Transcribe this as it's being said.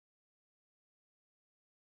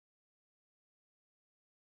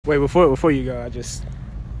Wait, before you go, I just...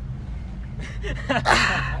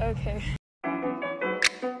 Okay.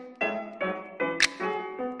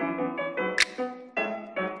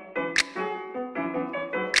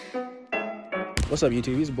 What's up,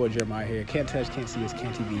 YouTube? It's your boy Jeremiah here. Can't touch, can't see, it's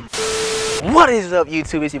CanTV. What is up,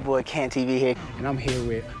 YouTube? It's your boy CanTV here. And I'm here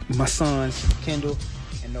with my sons, Kendall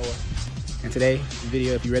and Noah. And today's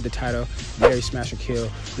video, if you read the title, Marry, Smash, or Kill,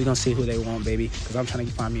 we're gonna see who they want, baby, because I'm trying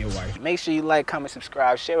to find me a wife. Make sure you like, comment,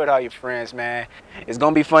 subscribe, share with all your friends, man. It's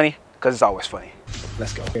gonna be funny, because it's always funny.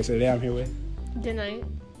 Let's go. Okay, so today I'm here with... Denight.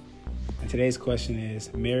 And today's question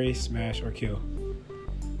is, marry, smash, or kill?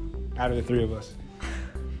 Out of the three of us.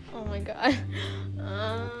 Oh my god.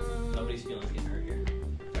 Nobody's feelings getting hurt here.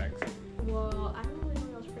 Thanks. Well, I don't really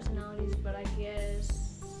know those personalities, but I guess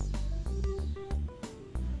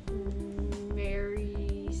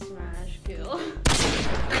marry, smash, kill.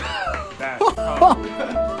 That's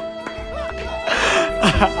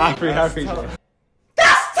I appreciate that.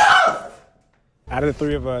 That's tough! Out of the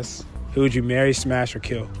three of us, who would you marry, smash, or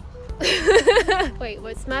kill? Wait,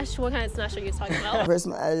 what smash? What kind of smash are you talking about? I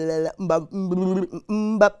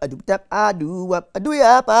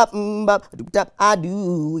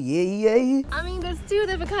mean, there's two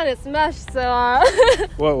different kind of smash, so...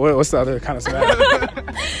 What's the other kind of smash?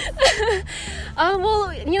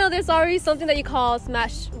 Well, you know, there's already something that you call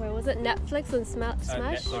smash. Where was it? Netflix and smash?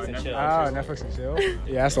 Netflix and chill. Oh, Netflix and chill?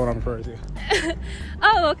 Yeah, that's the one I'm referring to.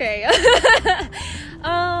 Oh, okay.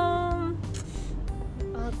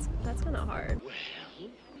 That's kind of hard. Well,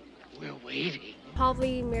 we're waiting.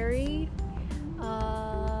 Probably marry.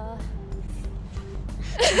 Are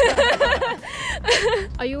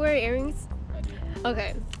you wearing earrings?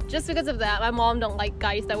 Okay. Just because of that, my mom don't like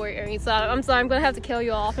guys that wear earrings, so I'm sorry, I'm gonna have to kill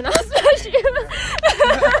you off and I'll smash you.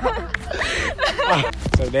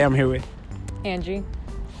 So today I'm here with Angie.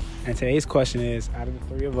 And today's question is, out of the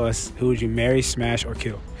three of us, who would you marry, smash, or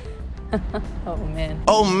kill? Oh man.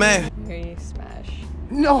 Oh man. Marry, smash.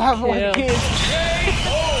 No, I have Kill. kids.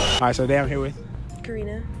 Alright, so today I'm here with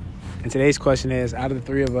Karina. And today's question is, out of the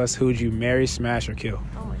three of us, who would you marry, smash, or kill?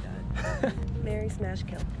 Oh my god. Marry, smash,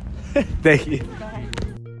 kill. Thank you.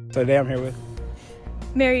 So today I'm here with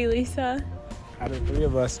Marry, Lisa. Out of the three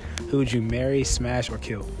of us, who would you marry, smash, or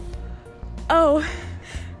kill? Oh.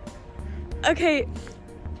 Okay.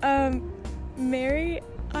 Marry,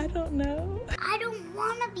 I don't know. I don't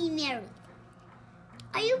want to be married.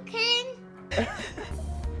 Are you kidding?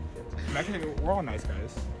 We're all nice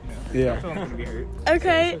guys. You know? Yeah. I feel I'm gonna be hurt.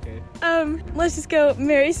 Okay. So it's okay. Let's just go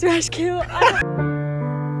marry, smash, kill.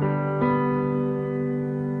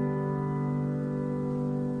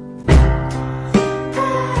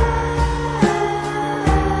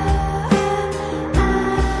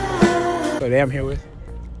 So today I'm here with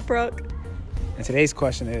Brooke. And today's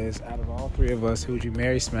question is, out of all three of us, who would you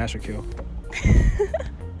marry, smash, or kill?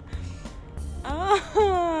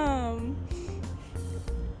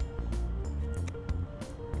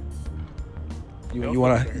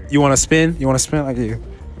 You wanna spin? You wanna spin like you?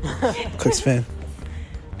 Click spin.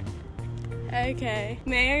 Okay.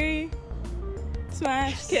 Marry,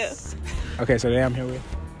 smash, kill. Okay, so today I'm here with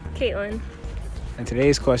Caitlin. And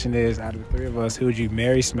today's question is, out of the three of us, who would you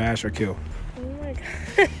marry, smash, or kill? Oh my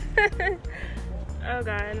god. Oh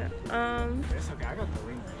god. It's okay, I got the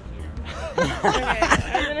ring Okay,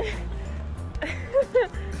 I'm gonna...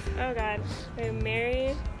 Oh god. Okay,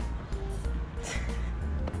 marry,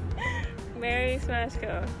 smash,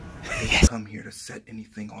 go. Yes. Come here to set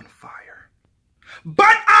anything on fire.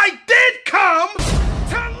 But I did come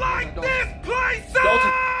to light this place up!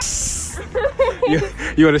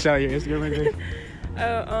 You want to shout out your Instagram or anything?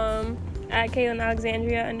 Oh, at Caitlin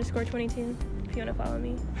Alexandria _22 if you want to follow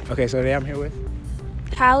me. Okay, so today I'm here with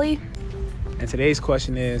Hallie. And today's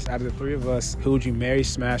question is, out of the three of us, who would you marry,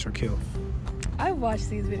 smash, or kill? I've watched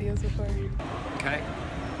these videos before. Okay.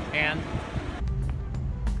 And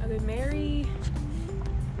I would marry...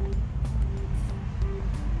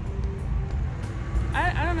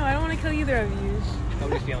 I don't know, I don't want to kill either of you.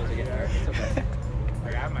 nobody's feelings are getting hurt. It's okay.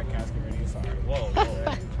 Like, I have my casket ready, sorry. Whoa.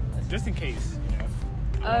 Just in case, you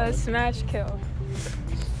know. Smash, kill.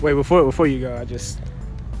 Wait, before you go, I just...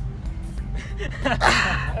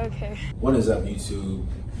 Okay. What is up, YouTube?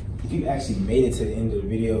 If you actually made it to the end of the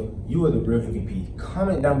video, you are the real MVP.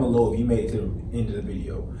 Comment down below if you made it to the end of the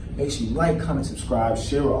video. Make sure you like, comment, subscribe,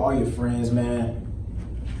 share with all your friends, man.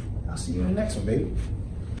 I'll see you in the next one, baby.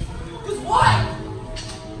 Cause what?